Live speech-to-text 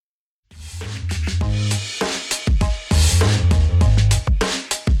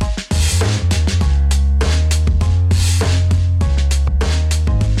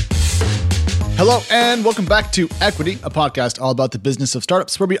Hello, and welcome back to Equity, a podcast all about the business of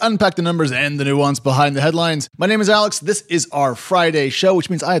startups, where we unpack the numbers and the nuance behind the headlines. My name is Alex. This is our Friday show, which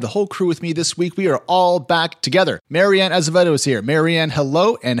means I have the whole crew with me this week. We are all back together. Marianne Azevedo is here. Marianne,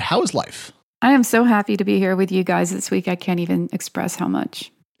 hello, and how is life? I am so happy to be here with you guys this week. I can't even express how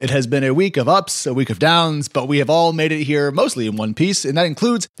much. It has been a week of ups, a week of downs, but we have all made it here mostly in one piece, and that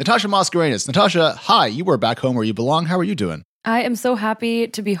includes Natasha Mascarenhas. Natasha, hi, you are back home where you belong. How are you doing? I am so happy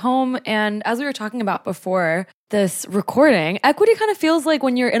to be home. And as we were talking about before this recording, Equity kind of feels like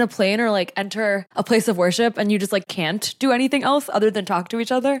when you're in a plane or like enter a place of worship and you just like can't do anything else other than talk to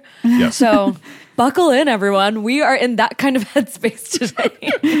each other. Yes. So buckle in, everyone. We are in that kind of headspace today.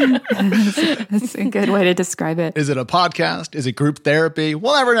 That's a good way to describe it. Is it a podcast? Is it group therapy?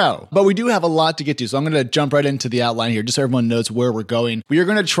 We'll never know. But we do have a lot to get to, so I'm going to jump right into the outline here, just so everyone knows where we're going. We are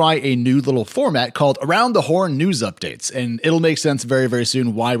going to try a new little format called Around the Horn News Updates, and it'll make sense very, very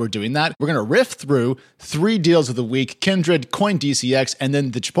soon why we're doing that. We're going to riff through 3 deals of the week: Kindred, CoinDCX, and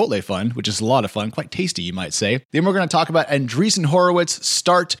then the Chipotle Fund, which is a lot of fun, quite tasty, you might say. Then we're going to talk about Andreessen Horowitz,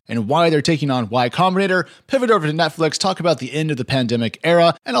 Start, and why they're taking on Y Combinator, pivot over to Netflix, talk about the end of the pandemic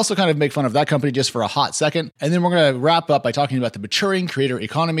era, and also kind of make fun of that company just for a hot second. And then we're going to wrap up by talking about the maturing creator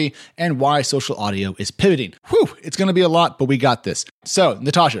economy and why social audio is pivoting. Whew, it's going to be a lot, but we got this. So,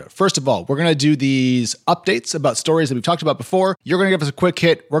 Natasha, first of all, we're going to do these updates about stories that we've talked about before. You're going to give us a quick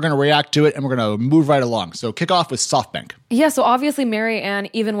hit, we're going to react to it, and we're going to move right along. So kick off with SoftBank. Yeah, so obviously Marianne,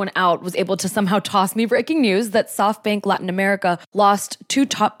 even when out, was able to somehow toss me breaking news that SoftBank Latin America lost 2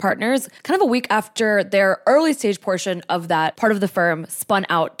 top partners kind of a week after their early stage portion of that part of the firm spun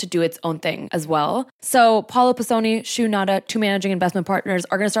out to do its own thing as well. So Paulo Pisoni, Shu Nada, 2 managing investment partners,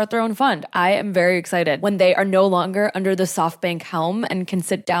 are going to start their own fund. I am very excited when they are no longer under the SoftBank helm and can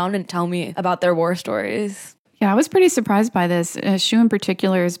sit down and tell me about their war stories. Yeah, I was pretty surprised by this. Shu in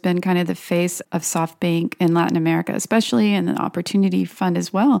particular has been kind of the face of SoftBank in Latin America, especially in the Opportunity Fund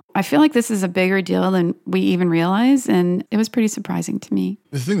as well. I feel like this is a bigger deal than we even realize, and it was pretty surprising to me.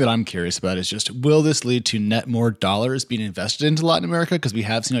 The thing that I'm curious about is just, will this lead to net more dollars being invested into Latin America? Because we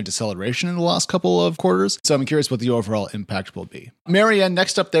have seen a deceleration in the last couple of quarters. So I'm curious what the overall impact will be. Marianne,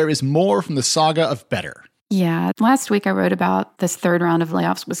 next up there is more from the saga of Better. Yeah, last week I wrote about this 3rd round of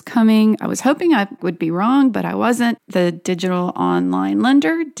layoffs was coming. I was hoping I would be wrong, but I wasn't. The digital online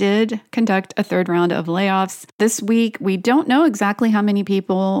lender did conduct a 3rd round of layoffs. This week, we don't know exactly how many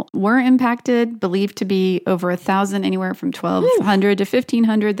people were impacted, believed to be over 1,000, anywhere from 1,200 to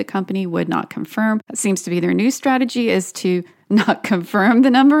 1,500. The company would not confirm. That seems to be their new strategy, is to not confirm the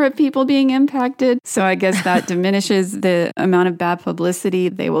number of people being impacted. So I guess that diminishes the amount of bad publicity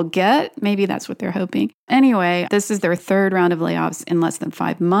they will get. Maybe that's what they're hoping. Anyway, this is their 3rd round of layoffs in less than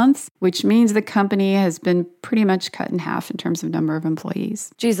 5 months, which means the company has been pretty much cut in half in terms of number of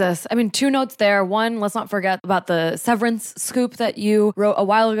employees. Jesus. I mean, 2 notes there. One, let's not forget about the severance scoop that you wrote a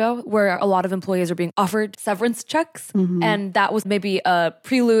while ago, where a lot of employees are being offered severance checks. Mm-hmm. And that was maybe a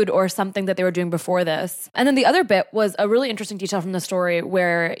prelude or something that they were doing before this. And then the other bit was a really interesting detail from the story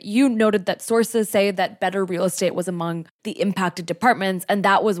where you noted that sources say that Better Real Estate was among the impacted departments, and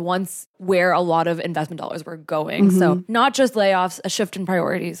that was once where a lot of investment dollars were going. Mm-hmm. So not just layoffs, a shift in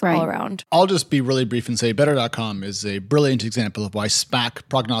priorities all around. I'll just be really brief and say Better.com is a brilliant example of why SPAC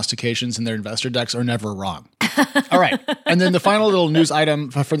prognostications in their investor decks are never wrong. All right. And then the final little news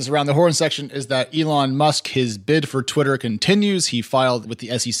item for this Around the Horn section is that Elon Musk, his bid for Twitter continues. He filed with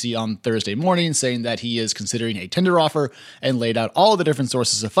the SEC on Thursday morning saying that he is considering a tender offer and laid out all the different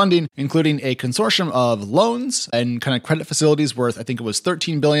sources of funding, including a consortium of loans and kind of credit facilities worth, I think it was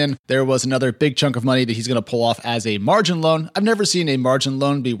 $13 billion. There was another big chunk of money that he's going to pull off as a margin loan. I've never seen a margin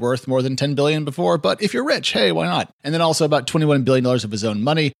loan be worth more than $10 billion before, but if you're rich, hey, why not? And then also about $21 billion of his own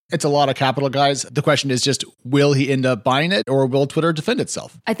money. It's a lot of capital, guys. The question is just, will he end up buying it, or will Twitter defend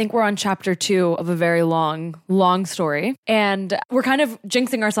itself? I think we're on chapter 2 of a very long story. And we're kind of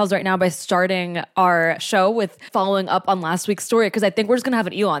jinxing ourselves right now by starting our show with following up on last week's story, because I think we're just going to have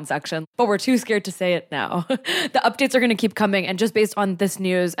an Elon section, but we're too scared to say it now. The updates are going to keep coming. And just based on this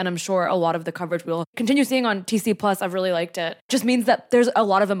news, and I'm sure a lot of the coverage we'll continue seeing on TC Plus, I've really liked it, just means that there's a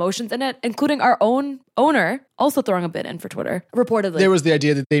lot of emotions in it, including our own owner also throwing a bid in for Twitter, reportedly. There was the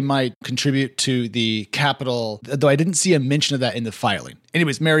idea that they might contribute to the capital, though I didn't see a mention of that in the filing.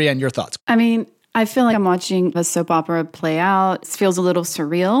 Anyways, Marianne, your thoughts? I mean, I feel like I'm watching a soap opera play out. It feels a little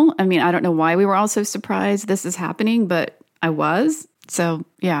surreal. I mean, I don't know why we were all so surprised this is happening, but I was. So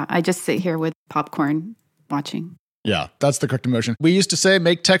yeah, I just sit here with popcorn watching. Yeah, that's the correct emotion. We used to say,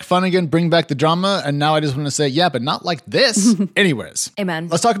 make tech fun again, bring back the drama. And now I just want to say, yeah, but not like this. Anyways. Amen.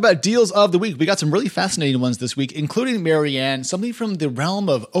 Let's talk about deals of the week. We got some really fascinating ones this week, including Marianne, something from the realm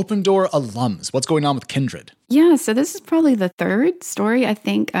of Open Door alums. What's going on with Kindred? Yeah, so this is probably the third story I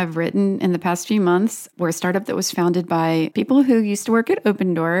think I've written in the past few months where a startup that was founded by people who used to work at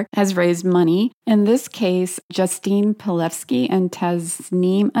Open Door has raised money. In this case, Justine Pilevsky and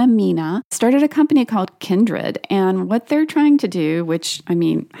Tasneem Amina started a company called Kindred. And what they're trying to do, which, I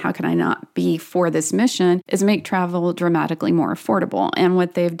mean, how can I not be for this mission, is make travel dramatically more affordable. And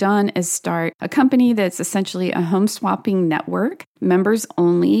what they've done is start a company that's essentially a home swapping network, members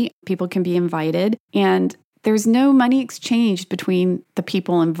only, people can be invited, and there's no money exchanged between the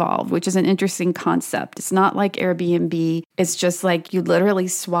people involved, which is an interesting concept. It's not like Airbnb. It's just like you literally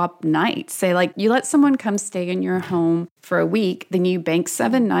swap nights. Say like you let someone come stay in your home for a week, then you bank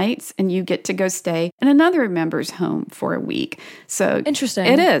 7 nights and you get to go stay in another member's home for a week. So interesting.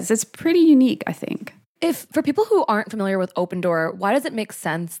 It is. It's pretty unique, I think. If for people who aren't familiar with Open Door, why does it make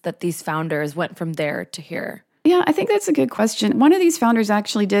sense that these founders went from there to here? Yeah, I think that's a good question. One of these founders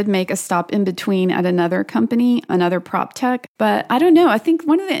actually did make a stop in between at another company, another prop tech. But I don't know. I think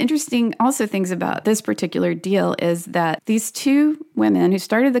one of the interesting also things about this particular deal is that these two women who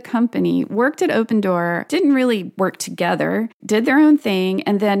started the company worked at Open Door, didn't really work together, did their own thing,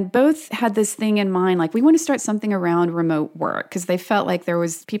 and then both had this thing in mind, like we want to start something around remote work because they felt like there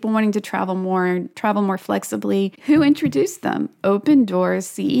was people wanting to travel more flexibly. Who introduced them? Open Door's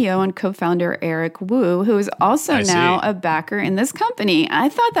CEO and co-founder Eric Wu, who is also now a backer in this company. I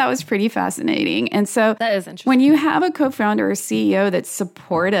thought that was pretty fascinating. And so that is interesting. When you have a co-founder or CEO that's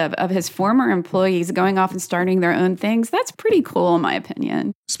supportive of his former employees going off and starting their own things, that's pretty cool in my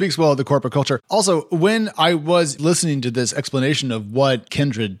opinion. Speaks well of the corporate culture. Also, when I was listening to this explanation of what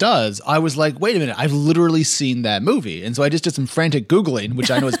Kindred does, I was like, wait a minute, I've literally seen that movie. And so I just did some frantic Googling,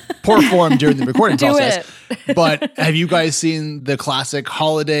 which I know is poor form during the recording process. But have you guys seen the classic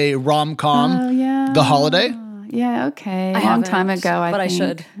holiday rom-com, Oh, yeah. The Holiday? Yeah, okay. I A long time ago, I but think. I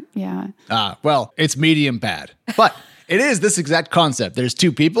should. Yeah. Well, it's medium bad. But it is this exact concept. There's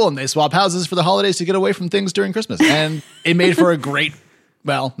two people and they swap houses for the holidays to get away from things during Christmas. And it made for a great,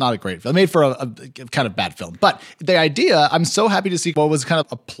 well, not a great film. It made for a kind of bad film. But the idea, I'm so happy to see what was kind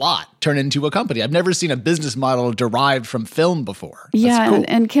of a plot turn into a company. I've never seen a business model derived from film before. Yeah, Cool.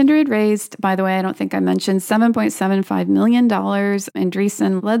 and Kindred raised, by the way, I don't think I mentioned, $7.75 million.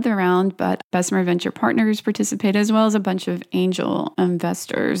 Andreessen led the round, but Bessemer Venture Partners participated as well as a bunch of angel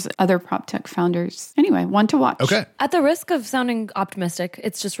investors, other prop tech founders. Anyway, one to watch. Okay. At the risk of sounding optimistic,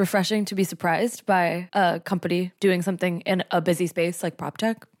 it's just refreshing to be surprised by a company doing something in a busy space like prop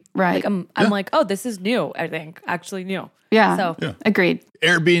tech. Right. Like I'm like, oh, this is new, I think. Actually new. Yeah. So Agreed.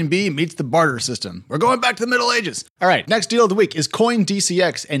 Airbnb meets the barter system. We're going back to the Middle Ages. All right, next deal of the week is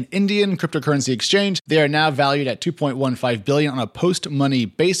CoinDCX, an Indian cryptocurrency exchange. They are now valued at $2.15 billion on a post-money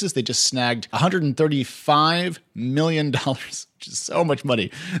basis. They just snagged $135 million, which is so much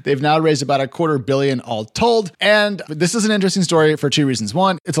money. They've now raised about $250 million all told. And this is an interesting story for two reasons.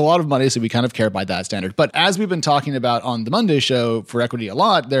 One, it's a lot of money, so we kind of care by that standard. But as we've been talking about on the Monday show for Equity a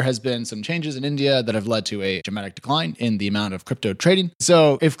lot, there has been some changes in India that have led to a dramatic decline in the amount of crypto trading.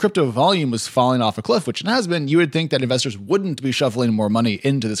 So if crypto volume was falling off a cliff, which it has been, you would think that investors wouldn't be shuffling more money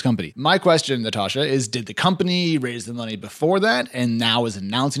into this company. My question, Natasha, is did the company raise the money before that and now is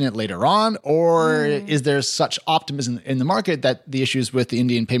announcing it later on? Or is there such optimism in the market that the issues with the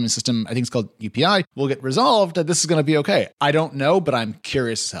Indian payment system, I think it's called UPI, will get resolved, that this is going to be okay? I don't know, but I'm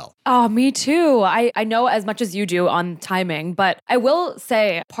curious as hell. Oh, me too. I know as much as you do on timing, but I will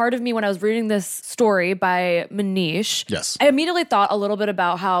say part of me when I was reading this story by Manish, Yes. I immediately thought a little bit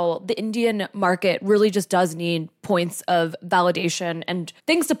about how the Indian market really just does need points of validation and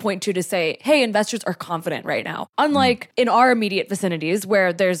things to point to say, hey, investors are confident right now. Unlike in our immediate vicinities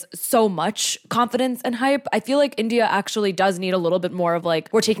where there's so much confidence and hype, I feel like India actually does need a little bit more of like,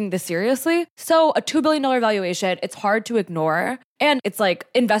 we're taking this seriously. So a $2 billion valuation, it's hard to ignore. And it's like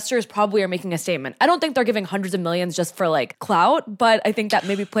investors probably are making a statement. I don't think they're giving hundreds of millions just for like clout, but I think that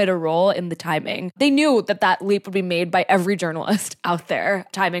maybe played a role in the timing. They knew that that leap would be made by every journalist out there,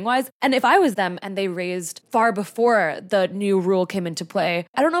 timing wise. And if I was them and they raised far before the new rule came into play,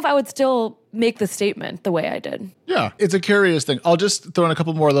 I don't know if I would still make the statement the way I did. Yeah, it's a curious thing. I'll just throw in a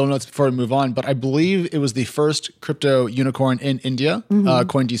couple more little notes before we move on, but I believe it was the first crypto unicorn in India,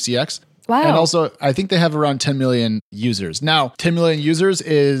 CoinDCX. Wow. And also, I think they have around 10 million users. Now, 10 million users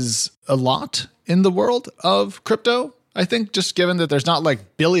is a lot in the world of crypto. I think just given that there's not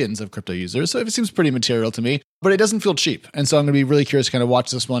like billions of crypto users. So it seems pretty material to me, but it doesn't feel cheap. And so I'm going to be really curious to kind of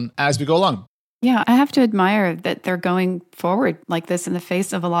watch this one as we go along. Yeah, I have to admire that they're going forward like this in the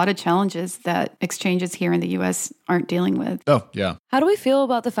face of a lot of challenges that exchanges here in the US aren't dealing with. Oh, yeah. How do we feel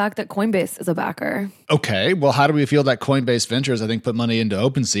about the fact that Coinbase is a backer? Okay, well, how do we feel that Coinbase Ventures, I think, put money into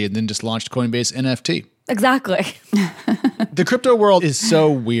OpenSea and then just launched Coinbase NFT? Exactly. The crypto world is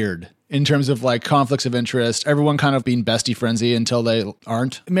so weird in terms of like conflicts of interest, everyone kind of being bestie frenzy until they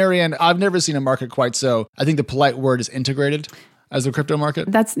aren't. Marianne, I've never seen a market quite so, I think the polite word is integrated as the crypto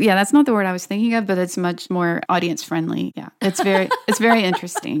market. That's not the word I was thinking of, but it's much more audience friendly. Yeah. It's very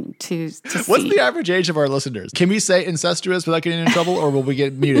interesting to see. What's the average age of our listeners? Can we say incestuous without getting in trouble, or will we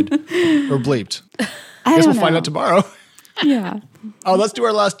get muted or bleeped? I guess we'll find out tomorrow. Yeah. Oh, let's do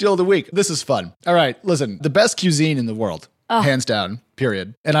our last deal of the week. This is fun. All right, listen, the best cuisine in the world, hands down,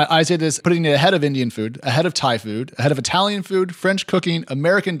 period. And I say this putting it ahead of Indian food, ahead of Thai food, ahead of Italian food, French cooking,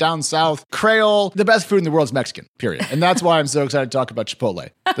 American down south, Creole. The best food in the world is Mexican, period. And that's why I'm so excited to talk about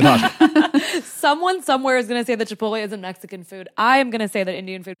Chipotle. Someone somewhere is going to say that Chipotle isn't Mexican food. I am going to say that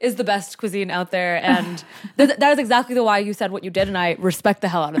Indian food is the best cuisine out there. And that is exactly the why you said what you did. And I respect the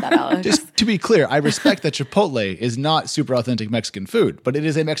hell out of that, Alex. Just to be clear, I respect that Chipotle is not super authentic Mexican food, but it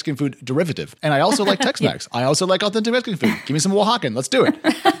is a Mexican food derivative. And I also like Tex-Mex. I also like authentic Mexican food. Give me some Oaxacan. Let's do it.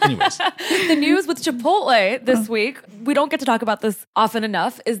 Anyways. The news with Chipotle this week, we don't get to talk about this often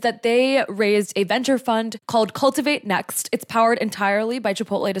enough, is that they raised a venture fund called Cultivate Next. It's powered entirely by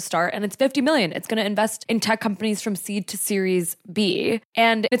Chipotle to start, and it's $50 million. It's going to invest in tech companies from seed to Series B.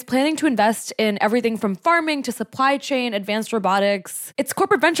 And it's planning to invest in everything from farming to supply chain, advanced robotics. It's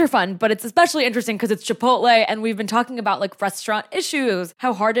corporate venture fund, but it's especially interesting because it's Chipotle, and we've been talking about like restaurant issues,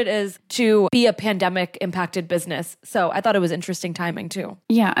 how hard it is to be a pandemic impacted business. So I thought it was interesting timing too.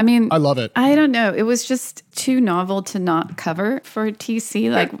 Yeah, I mean, I love it. I don't know. It was just too novel to not cover for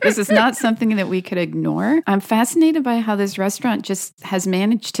TC. Like, this is not something that we could ignore. I'm fascinated by how this restaurant just has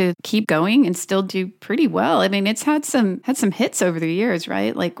managed to keep going and still do pretty well. I mean, it's had some hits over the years,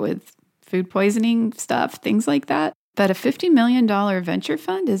 right? Like with food poisoning stuff, things like that. But a $50 million venture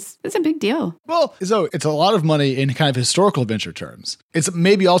fund is a big deal. Well, so it's a lot of money in kind of historical venture terms. It's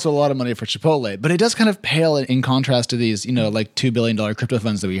maybe also a lot of money for Chipotle, but it does kind of pale in contrast to these, like $2 billion crypto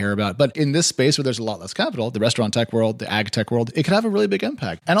funds that we hear about. But in this space where there's a lot less capital, the restaurant tech world, the ag tech world, it could have a really big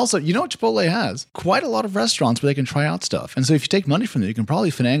impact. And also, what Chipotle has? Quite a lot of restaurants where they can try out stuff. And so if you take money from them, you can probably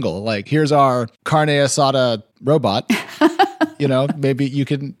finagle, like, here's our carne asada robot. Maybe you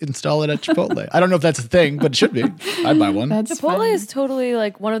can install it at Chipotle. I don't know if that's a thing, but it should be. I'd buy one. Chipotle is totally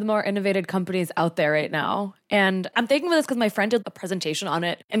like one of the more innovative companies out there right now. And I'm thinking of this because my friend did a presentation on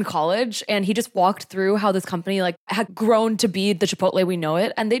it in college, and he just walked through how this company had grown to be the Chipotle we know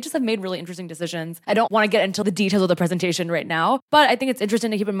it. And they just have made really interesting decisions. I don't want to get into the details of the presentation right now, but I think it's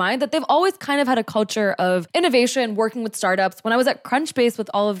interesting to keep in mind that they've always kind of had a culture of innovation, working with startups. When I was at Crunchbase with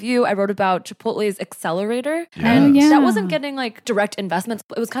all of you, I wrote about Chipotle's accelerator. Yes. And that wasn't getting direct investments.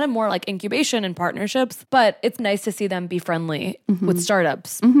 It was kind of more like incubation and partnerships, but it's nice to see them be friendly with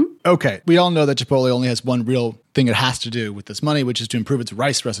startups. Mm-hmm. Okay. We all know that Chipotle only has one real thing it has to do with this money, which is to improve its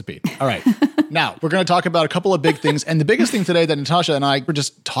rice recipe. All right. Now, we're going to talk about a couple of big things. And the biggest thing today that Natasha and I were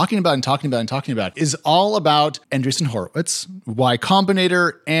just talking about is all about Andreessen Horowitz, Y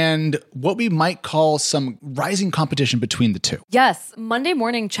Combinator, and what we might call some rising competition between the two. Yes. Monday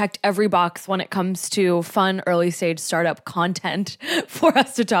morning checked every box when it comes to fun early stage startup content for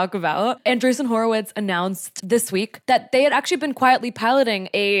us to talk about. Andreessen Horowitz announced this week that they had actually been quietly piloting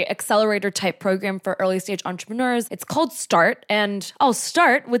a accelerator type program for early stage entrepreneurs. It's called START, and I'll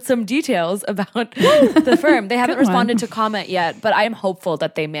start with some details about the firm. They haven't responded to comment yet, but I am hopeful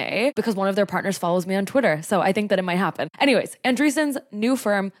that they may, because one of their partners follows me on Twitter, so I think that it might happen. Anyways, Andreessen's new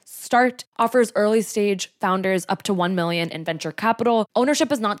firm, START, offers early stage founders up to $1 million in venture capital.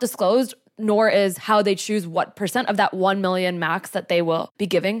 Ownership is not disclosed, nor is how they choose what percent of that 1 million max that they will be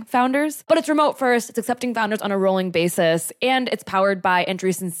giving founders. But it's remote first, it's accepting founders on a rolling basis, and it's powered by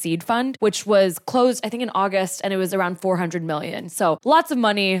Andreessen's seed fund, which was closed, I think, in August, and it was around 400 million. So lots of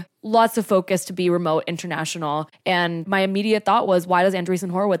money, lots of focus to be remote, international. And my immediate thought was, why does Andreessen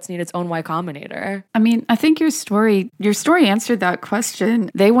Horowitz need its own Y Combinator? I mean, I think your story answered that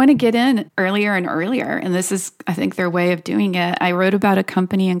question. They want to get in earlier and earlier. And this is, I think, their way of doing it. I wrote about a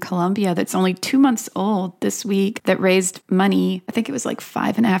company in Colombia that's only 2 months old this week that raised money. I think it was like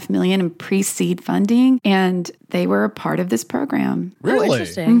 $5.5 million in pre-seed funding. And they were a part of this program. Really? Oh,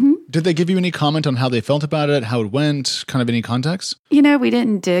 interesting. Mm-hmm. Did they give you any comment on how they felt about it, how it went, kind of any context? We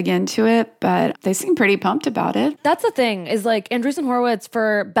didn't dig into it, but they seem pretty pumped about it. That's the thing, is Andreessen Horowitz,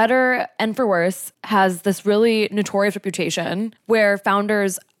 for better and for worse, has this really notorious reputation where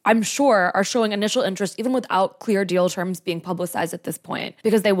founders I'm sure, are showing initial interest even without clear deal terms being publicized at this point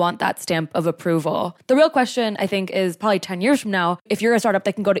because they want that stamp of approval. The real question, I think, is probably 10 years from now, if you're a startup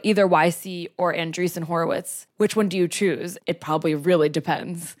that can go to either YC or Andreessen Horowitz, which one do you choose? It probably really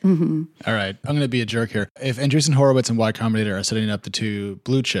depends. Mm-hmm. All right, I'm going to be a jerk here. If Andreessen Horowitz and Y Combinator are setting up the two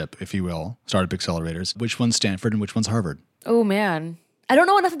blue chip, if you will, startup accelerators, which one's Stanford and which one's Harvard? Oh, man. I don't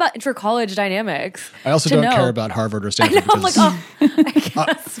know enough about inter-college dynamics. I also don't care about Harvard or Stanford. I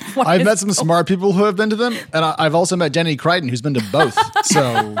know, I've met some smart people who have been to them, and I've also met Danny Crichton, who's been to both.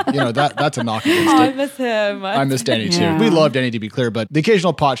 So, that's a knock against it. I miss him. I miss Danny too. We love Danny, to be clear, but the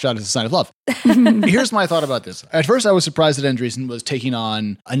occasional pot shot is a sign of love. Here's my thought about this. At first, I was surprised that Andreessen was taking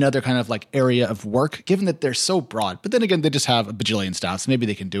on another kind of like area of work, given that they're so broad. But then again, they just have a bajillion staff, so maybe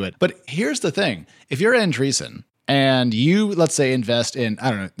they can do it. But here's the thing. If you're Andreessen, and you, let's say, invest in, I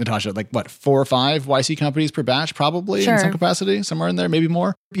don't know, Natasha, like what, 4 or 5 YC companies per batch, probably in some capacity, somewhere in there, maybe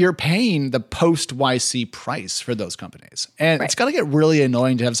more. You're paying the post-YC price for those companies. And it's got to get really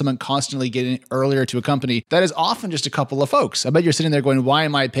annoying to have someone constantly getting earlier to a company that is often just a couple of folks. I bet you're sitting there going, why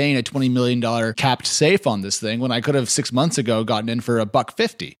am I paying a $20 million capped safe on this thing when I could have 6 months ago gotten in for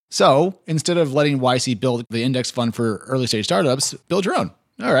 $1.50? So instead of letting YC build the index fund for early stage startups, build your own.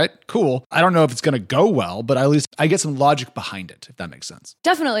 All right, cool. I don't know if it's going to go well, but at least I get some logic behind it, if that makes sense.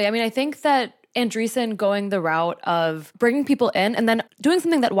 Definitely. I mean, I think that Andreessen going the route of bringing people in and then doing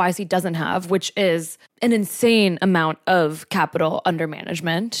something that YC doesn't have, which is an insane amount of capital under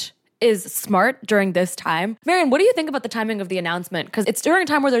management, is smart during this time. Marian, what do you think about the timing of the announcement? Because it's during a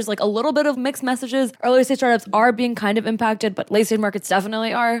time where there's like a little bit of mixed messages. Early stage startups are being kind of impacted, but late stage markets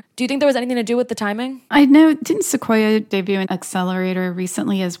definitely are. Do you think there was anything to do with the timing? I know, didn't Sequoia debut an accelerator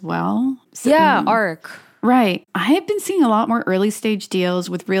recently as well? Yeah, ARC. Right. I have been seeing a lot more early stage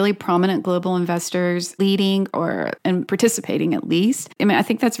deals with really prominent global investors leading and participating at least. I mean, I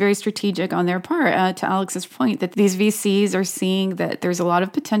think that's very strategic on their part, to Alex's point, that these VCs are seeing that there's a lot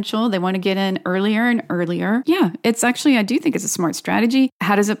of potential. They want to get in earlier and earlier. Yeah, it's actually, I do think it's a smart strategy.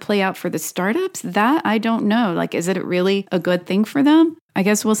 How does it play out for the startups? That I don't know. Like, is it really a good thing for them? I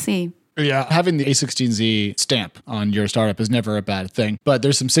guess we'll see. Yeah, having the A16Z stamp on your startup is never a bad thing. But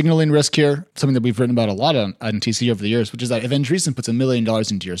there's some signaling risk here, something that we've written about a lot on TC over the years, which is that if Andreessen puts $1 million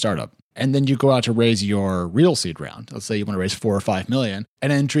into your startup, and then you go out to raise your real seed round, let's say you want to raise 4 or 5 million,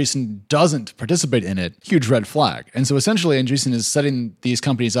 and Andreessen doesn't participate in it, huge red flag. And so essentially Andreessen is setting these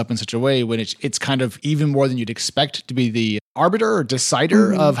companies up in such a way when it's kind of even more than you'd expect to be the arbiter or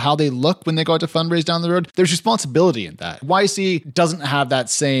decider of how they look when they go out to fundraise down the road. There's responsibility in that. YC doesn't have that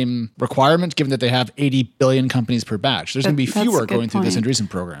same requirement given that they have 80 billion companies per batch. There's going to be fewer going through this Andreessen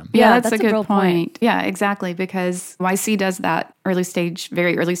program. Yeah, that's a good point. Yeah, exactly. Because YC does that early stage,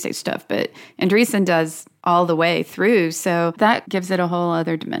 very early stage stuff, but Andreessen does all the way through. So that gives it a whole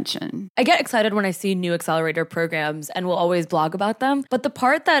other dimension. I get excited when I see new accelerator programs and will always blog about them. But the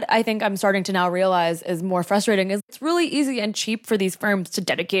part that I think I'm starting to now realize is more frustrating is it's really easy and cheap for these firms to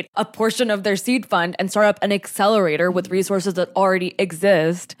dedicate a portion of their seed fund and start up an accelerator with resources that already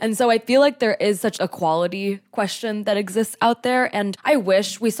exist. And so I feel like there is such a quality question that exists out there. And I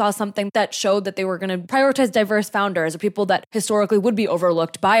wish we saw something that showed that they were going to prioritize diverse founders or people that historically would be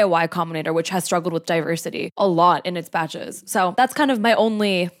overlooked by a Y Combinator, which has struggled with diversity a lot in its batches. So that's kind of my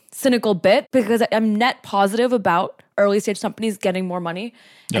only cynical bit, because I'm net positive about early stage companies getting more money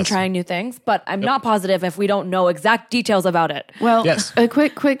and trying new things, but I'm not positive if we don't know exact details about it. Well, a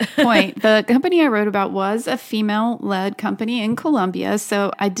quick point. The company I wrote about was a female-led company in Colombia,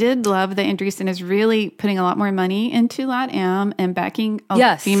 so I did love that Andreessen is really putting a lot more money into LATAM and backing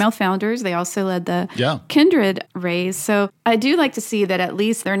female founders. They also led the Kindred raise, so I do like to see that at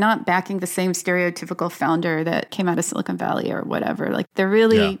least they're not backing the same stereotypical founder that came out of Silicon Valley or whatever. Like, they're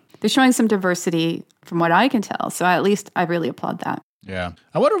really... They're showing some diversity from what I can tell. So at least I really applaud that. Yeah.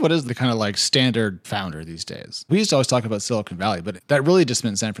 I wonder what is the kind of like standard founder these days. We used to always talk about Silicon Valley, but that really just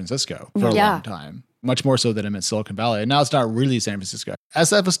meant San Francisco for a long time. Much more so than it meant Silicon Valley. And now it's not really San Francisco.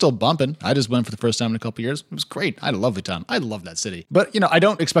 SF is still bumping. I just went for the first time in a couple of years. It was great. I had a lovely time. I love that city. But, I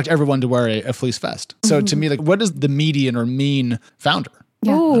don't expect everyone to wear a fleece vest. So to me, like, what is the median or mean founder?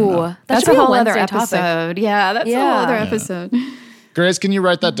 Yeah. Ooh, that's a whole other episode. Yeah, that's a whole other episode. Grace, can you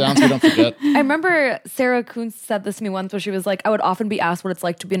write that down so we don't forget? I remember Sarah Kuntz said this to me once where she was like, I would often be asked what it's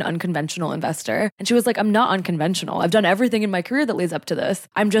like to be an unconventional investor. And she was like, I'm not unconventional. I've done everything in my career that leads up to this.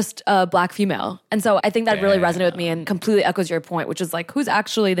 I'm just a Black female. And so I think that really resonated with me and completely echoes your point, which is like, who's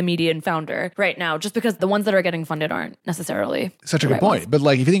actually the median founder right now? Just because the ones that are getting funded aren't necessarily such a good point. But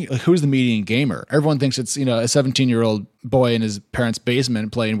like, if you think, like, who's the median gamer? Everyone thinks it's, a 17-year-old boy in his parents'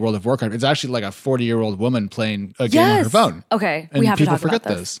 basement playing World of Warcraft. It's actually like a 40-year-old woman playing a game on her phone. Okay. And We have to people talk forget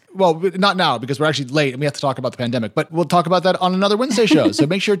about this. Well, not now because we're actually late and we have to talk about the pandemic, but we'll talk about that on another Wednesday show. So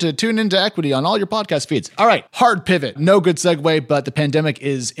make sure to tune into Equity on all your podcast feeds. All right, hard pivot. No good segue, but the pandemic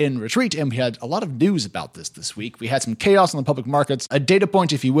is in retreat and we had a lot of news about this week. We had some chaos in the public markets, a data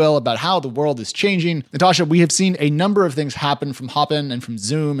point, if you will, about how the world is changing. Natasha, we have seen a number of things happen from Hopin and from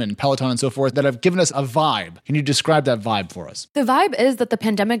Zoom and Peloton and so forth that have given us a vibe. Can you describe that vibe for us? The vibe is that the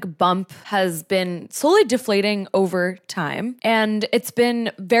pandemic bump has been slowly deflating over time, and it's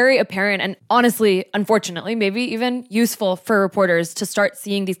been very apparent and honestly, unfortunately, maybe even useful for reporters to start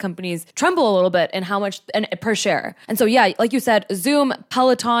seeing these companies tremble a little bit in how much per share. And so, yeah, like you said, Zoom,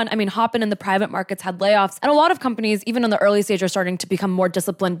 Peloton, Hopin in the private markets had layoffs, and a lot of companies, even in the early stage, are starting to become more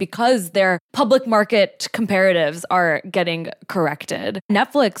disciplined because their public market comparatives are getting corrected.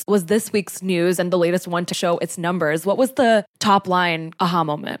 Netflix was this week's news and the latest one to show its numbers. What was the top line aha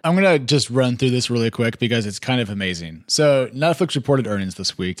moment? I'm going to just run through this really quick because it's kind of amazing. So Netflix reported earnings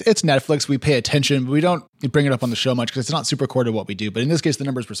this week. It's Netflix. We pay attention, but we don't bring it up on the show much because it's not super core to what we do. But in this case, the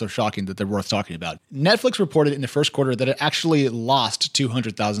numbers were so shocking that they're worth talking about. Netflix reported in the first quarter that it actually lost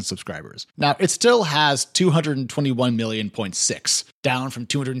 200,000 subscribers. Now, it still has 221 million.6, down from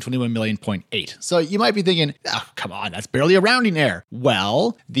 221 million.8. So you might be thinking, oh, come on, that's barely a rounding error.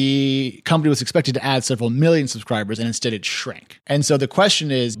 Well, the company was expected to add several million subscribers and instead it shrank. And so the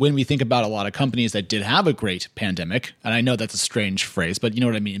question is, when we think about a lot of companies that did have a great pandemic, and I know that's a strange phrase, but you know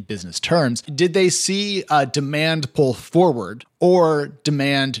what I mean in business terms, did they see demand pull forward or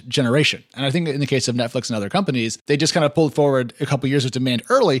demand generation? And I think in the case of Netflix and other companies, they just kind of pulled forward a couple years of demand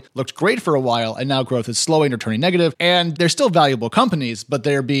early, looked great for a while, and now growth is slowing or turning negative. And they're still valuable companies, but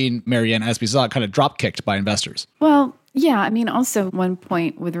they're being, Marianne, as we saw, kind of drop kicked by investors. Well, yeah, also one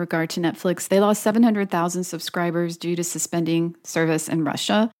point with regard to Netflix, they lost 700,000 subscribers due to suspending service in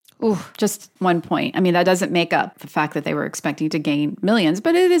Russia. Ooh, just 1 point. That doesn't make up the fact that they were expecting to gain millions,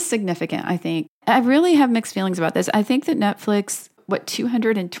 but it is significant, I think. I really have mixed feelings about this. I think that Netflix,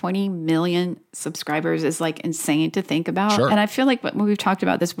 220 million subscribers is like insane to think about. Sure. And I feel like when we've talked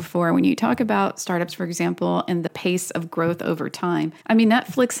about this before, when you talk about startups, for example, and the pace of growth over time,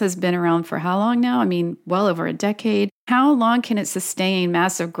 Netflix has been around for how long now? Well over a decade. How long can it sustain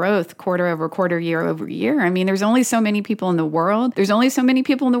massive growth quarter over quarter, year over year? There's only so many people in the world. There's only so many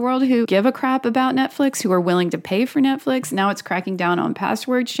people in the world who give a crap about Netflix, who are willing to pay for Netflix. Now it's cracking down on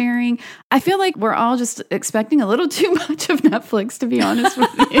password sharing. I feel like we're all just expecting a little too much of Netflix, to be honest with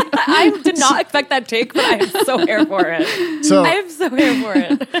you. I did not expect that take, but I am so here for it. I am so here for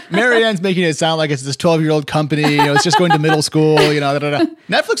it. Marianne's making it sound like it's this 12-year-old company. It's just going to middle school.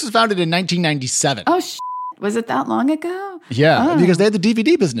 Netflix was founded in 1997. Oh, was it that long ago? Yeah, because they had the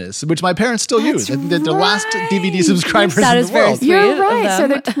DVD business, which my parents still use. I think they're the last DVD subscribers that in is the world. very You're right. So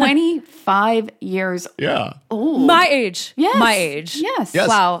they're 25 years old. My age. Yes. My age. Yes.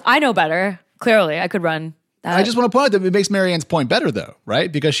 Wow. I know better. Clearly, I could run that. I just want to point out that it makes Marianne's point better, though,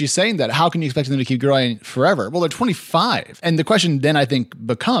 right? Because she's saying that how can you expect them to keep growing forever? Well, they're 25. And the question then, I think,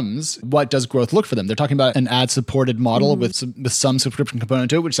 becomes, what does growth look for them? They're talking about an ad-supported model with some subscription component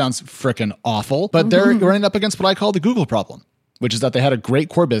to it, which sounds frickin' awful. But they're running up against what I call the Google problem, which is that they had a great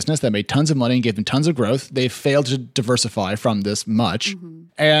core business that made tons of money and gave them tons of growth. They failed to diversify from this much.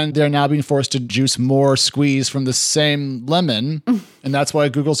 And they're now being forced to juice more squeeze from the same lemon. And that's why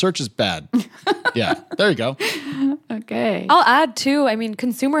Google search is bad. Yeah, there you go. Okay. I'll add too,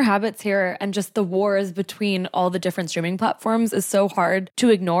 consumer habits here and just the wars between all the different streaming platforms is so hard to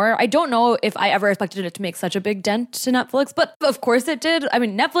ignore. I don't know if I ever expected it to make such a big dent to Netflix, but of course it did.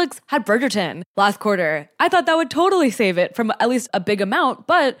 Netflix had Bridgerton last quarter. I thought that would totally save it from at least a big amount,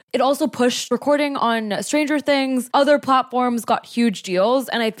 but it also pushed recording on Stranger Things. Other platforms got huge deals,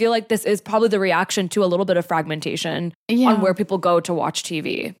 and I feel like this is probably the reaction to a little bit of fragmentation on where people go to watch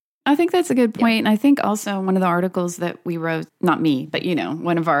TV. I think that's a good point. And I think also one of the articles that we wrote, not me, but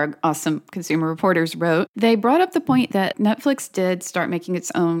one of our awesome consumer reporters wrote, they brought up the point that Netflix did start making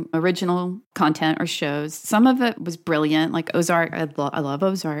its own original content or shows. Some of it was brilliant, like Ozark. I love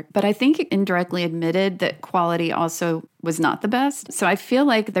Ozark. But I think it indirectly admitted that quality also was not the best. So I feel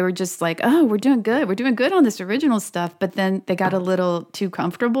like they were just like, oh, we're doing good. We're doing good on this original stuff. But then they got a little too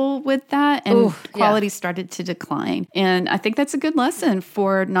comfortable with that and quality started to decline. And I think that's a good lesson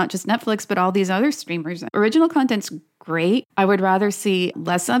for not just Netflix, but all these other streamers. Original content's great. I would rather see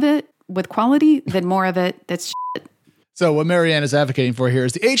less of it with quality than more of it that's shit. So what Marianne is advocating for here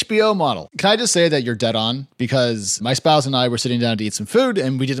is the HBO model. Can I just say that you're dead on? Because my spouse and I were sitting down to eat some food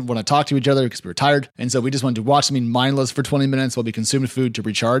and we didn't want to talk to each other because we were tired. And so we just wanted to watch something mindless for 20 minutes while we consumed food to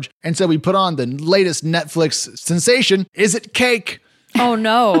recharge. And so we put on the latest Netflix sensation, Is It Cake? Oh,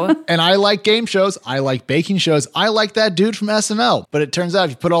 no. And I like game shows. I like baking shows. I like that dude from SNL. But it turns out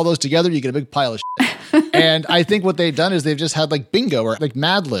if you put all those together, you get a big pile of shit. And I think what they've done is they've just had like bingo or like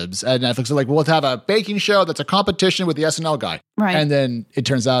Mad Libs at Netflix. They're like, we'll have a baking show that's a competition with the SNL guy. Right. And then it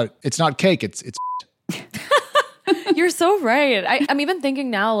turns out it's not cake, it's You're so right. I'm even thinking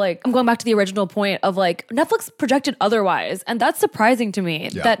now, like, I'm going back to the original point of like Netflix projected otherwise. And that's surprising to me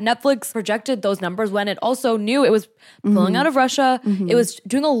that Netflix projected those numbers when it also knew it was pulling out of Russia. It was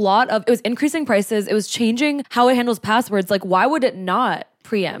doing it was increasing prices. It was changing how it handles passwords. Like, why would it not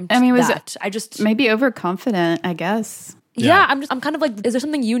preempt that? I just maybe overconfident, I guess. Yeah, I'm kind of like, is there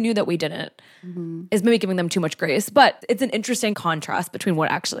something you knew that we didn't? Is maybe giving them too much grace. But it's an interesting contrast between what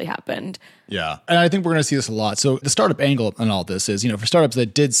actually happened. Yeah. And I think we're going to see this a lot. So the startup angle on all this is, for startups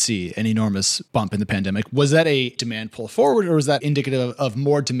that did see an enormous bump in the pandemic, was that a demand pull forward or was that indicative of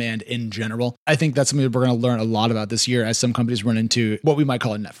more demand in general? I think that's something that we're going to learn a lot about this year as some companies run into what we might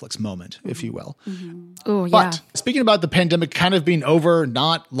call a Netflix moment, if you will. Oh, yeah. But speaking about the pandemic kind of being over,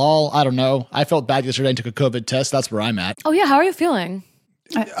 not lol, I don't know. I felt bad yesterday and took a COVID test. That's where I'm at. Oh, yeah. How are you feeling?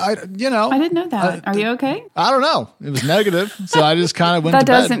 I didn't know that. Are you okay? I don't know. It was negative, so I just kind of went that to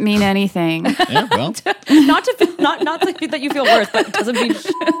bed. That doesn't mean anything. Yeah, well. not that you feel worse, but it doesn't mean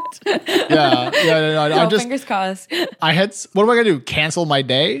shit. Yeah. Fingers crossed. What am I going to do? Cancel my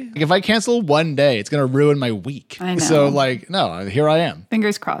day? Like, if I cancel one day, it's going to ruin my week. I know. So no, here I am.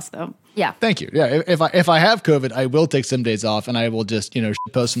 Fingers crossed, though. Yeah. Thank you. Yeah. If I have COVID, I will take some days off and I will just,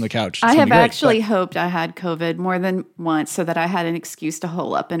 post from the couch. I have actually hoped I had COVID more than once so that I had an excuse to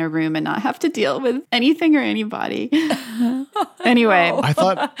hole up in a room and not have to deal with anything or anybody. Anyway. I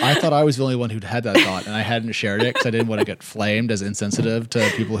thought I was the only one who'd had that thought and I hadn't shared it because I didn't want to get flamed as insensitive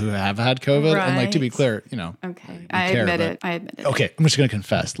to people who have had COVID. Right. And like, to be clear, Okay. I admit it. Okay. I'm just going to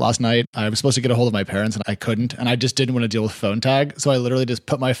confess. Last night, I was supposed to get a hold of my parents and I couldn't. And I just didn't want to deal with phone tag. So I literally just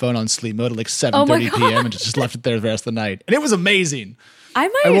put my phone on sleep mode at like 7:30 p.m. and just left it there the rest of the night. And it was amazing. I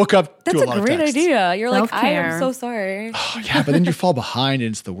woke up to a lot of texts. That's a great idea. You're like, I Self-care. am so sorry. Oh, yeah, but then you fall behind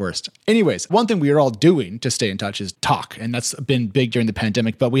and it's the worst. Anyways, one thing we are all doing to stay in touch is talk. And that's been big during the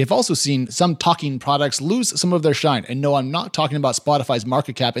pandemic. But we have also seen some talking products lose some of their shine. And no, I'm not talking about Spotify's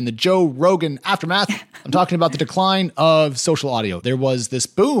market cap in the Joe Rogan aftermath. I'm talking about the decline of social audio. There was this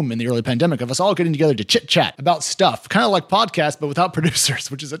boom in the early pandemic of us all getting together to chit chat about stuff, kind of like podcasts, but without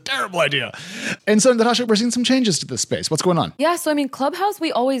producers, which is a terrible idea. And so, Natasha, we're seeing some changes to this space. What's going on? Yeah, so Clubhouse,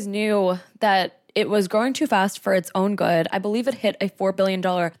 we always knew that it was growing too fast for its own good. I believe it hit a $4 billion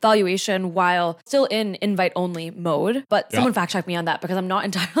valuation while still in invite-only mode. But someone fact-check me on that because I'm not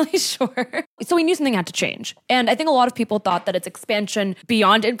entirely sure. So we knew something had to change. And I think a lot of people thought that its expansion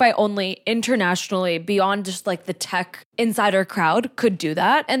beyond invite-only, internationally, beyond just like the tech insider crowd could do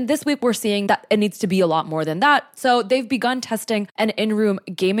that. And this week we're seeing that it needs to be a lot more than that. So they've begun testing an in-room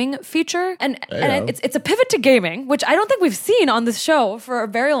gaming feature. And it's a pivot to gaming, which I don't think we've seen on this show for a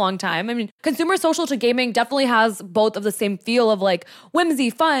very long time. Consumer social to gaming definitely has both of the same feel of like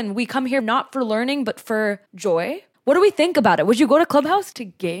whimsy, fun. We come here not for learning, but for joy. What do we think about it? Would you go to Clubhouse to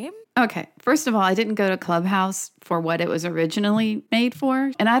game? Okay. First of all, I didn't go to Clubhouse for what it was originally made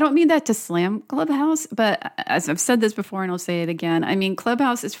for. And I don't mean that to slam Clubhouse, but as I've said this before and I'll say it again,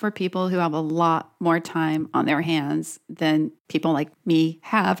 Clubhouse is for people who have a lot more time on their hands than people like me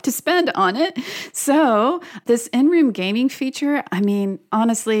have to spend on it. So this in-room gaming feature,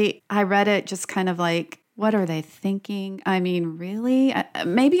 honestly, I read it just kind of like, what are they thinking? Really?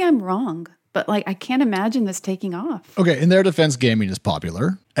 Maybe I'm wrong. But I can't imagine this taking off. Okay, in their defense, gaming is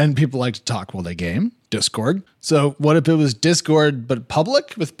popular, and people like to talk while they game. Discord. So what if it was Discord but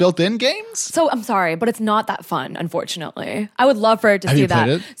public with built-in games? So I'm sorry, but it's not that fun, unfortunately. I would love for it to see that.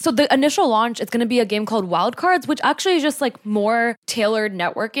 Played it? So the initial launch, it's going to be a game called Wildcards, which actually is just like more tailored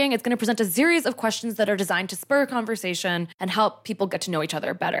networking. It's going to present a series of questions that are designed to spur conversation and help people get to know each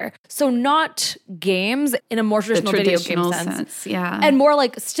other better. So not games in a more traditional video game sense. Yeah. And more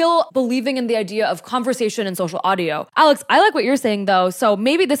like still believing in the idea of conversation and social audio. Alex, I like what you're saying though. So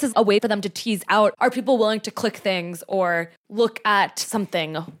maybe this is a way for them to tease out, are people willing to click things or look at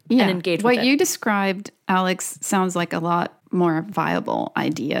something and engage with it? What you described, Alex, sounds like a lot more viable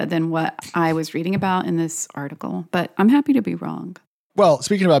idea than what I was reading about in this article, but I'm happy to be wrong. Well,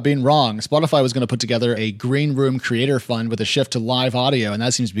 speaking about being wrong, Spotify was going to put together a green room creator fund with a shift to live audio, and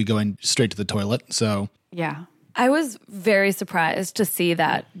that seems to be going straight to the toilet. So yeah. I was very surprised to see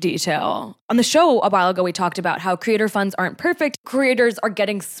that detail. On the show a while ago, we talked about how creator funds aren't perfect. Creators are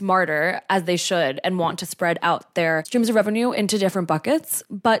getting smarter, as they should, and want to spread out their streams of revenue into different buckets.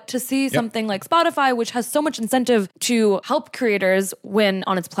 But to see something like Spotify, which has so much incentive to help creators when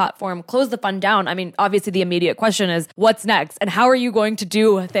on its platform, close the fund down. I mean, obviously the immediate question is, what's next? And how are you going to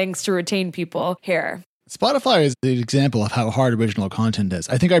do things to retain people here? Spotify is the example of how hard original content is.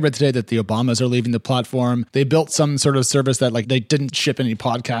 I think I read today that the Obamas are leaving the platform. They built some sort of service that they didn't ship any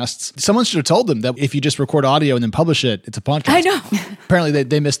podcasts. Someone should have told them that if you just record audio and then publish it, it's a podcast. I know. Apparently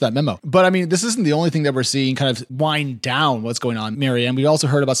they missed that memo. But I mean, this isn't the only thing that we're seeing kind of wind down what's going on, Marianne. We also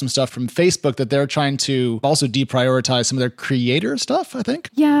heard about some stuff from Facebook that they're trying to also deprioritize some of their creator stuff, I think.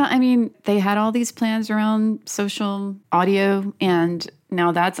 Yeah, I mean, they had all these plans around social audio, and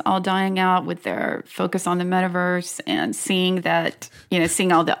now that's all dying out with their focus on the metaverse and seeing that,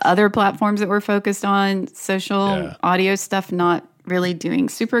 seeing all the other platforms that were focused on social audio stuff not really doing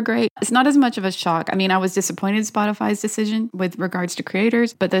super great. It's not as much of a shock. I mean, I was disappointed in Spotify's decision with regards to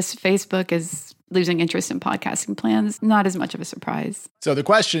creators, but this Facebook is losing interest in podcasting plans, not as much of a surprise. So the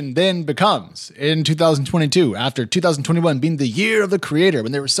question then becomes, in 2022, after 2021 being the year of the creator,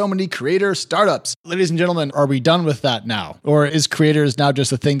 when there were so many creator startups, ladies and gentlemen, are we done with that now? Or is creators now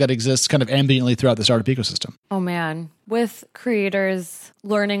just a thing that exists kind of ambiently throughout the startup ecosystem? Oh man, with creators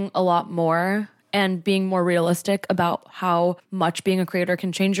learning a lot more and being more realistic about how much being a creator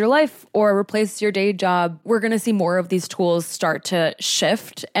can change your life or replace your day job, we're going to see more of these tools start to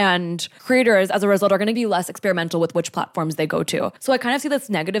shift, and creators, as a result, are going to be less experimental with which platforms they go to. So I kind of see this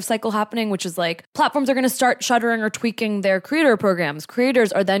negative cycle happening, which is like platforms are going to start shuttering or tweaking their creator programs.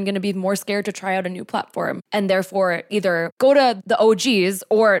 Creators are then going to be more scared to try out a new platform and therefore either go to the OGs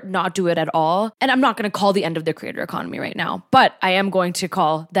or not do it at all. And I'm not going to call the end of the creator economy right now, but I am going to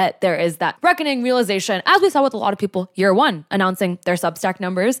call that there is that reckoning, realization, as we saw with a lot of people year one, announcing their Substack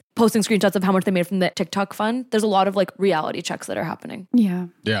numbers, posting screenshots of how much they made from the TikTok fund. There's a lot of reality checks that are happening. Yeah.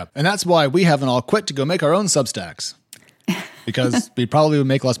 Yeah. And that's why we haven't all quit to go make our own Substacks. Because we probably would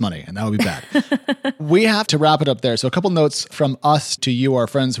make less money, and that would be bad. We have to wrap it up there. So a couple notes from us to you, our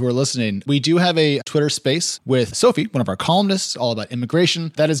friends who are listening. We do have a Twitter space with Sophie, one of our columnists, all about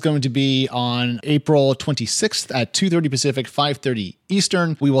immigration. That is going to be on April 26th at 2:30 Pacific, 5:30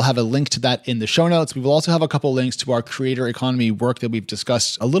 Eastern. We will have a link to that in the show notes. We will also have a couple links to our creator economy work that we've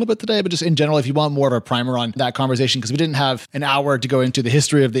discussed a little bit today, but just in general, if you want more of a primer on that conversation, because we didn't have an hour to go into the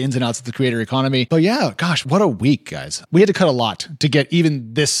history of the ins and outs of the creator economy. But yeah, gosh, what a week, guys. We had to cut a lot to get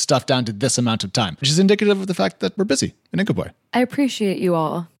even this stuff down to this amount of time, which is indicative of the fact that we're busy in a good way. I appreciate you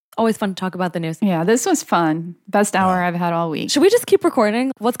all. Always fun to talk about the news. Yeah, this was fun. Best hour I've had all week. Should we just keep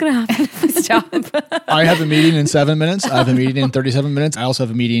recording? What's going to happen if we stop? I have a meeting in 7 minutes. I have a meeting in 37 minutes. I also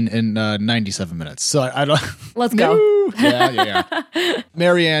have a meeting in 97 minutes. So I don't... Let's go. Yeah.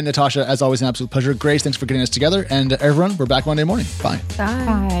 Marianne, Natasha, as always, an absolute pleasure. Grace, thanks for getting us together. And everyone, we're back Monday morning. Bye.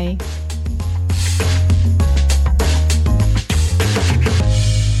 Bye. Bye.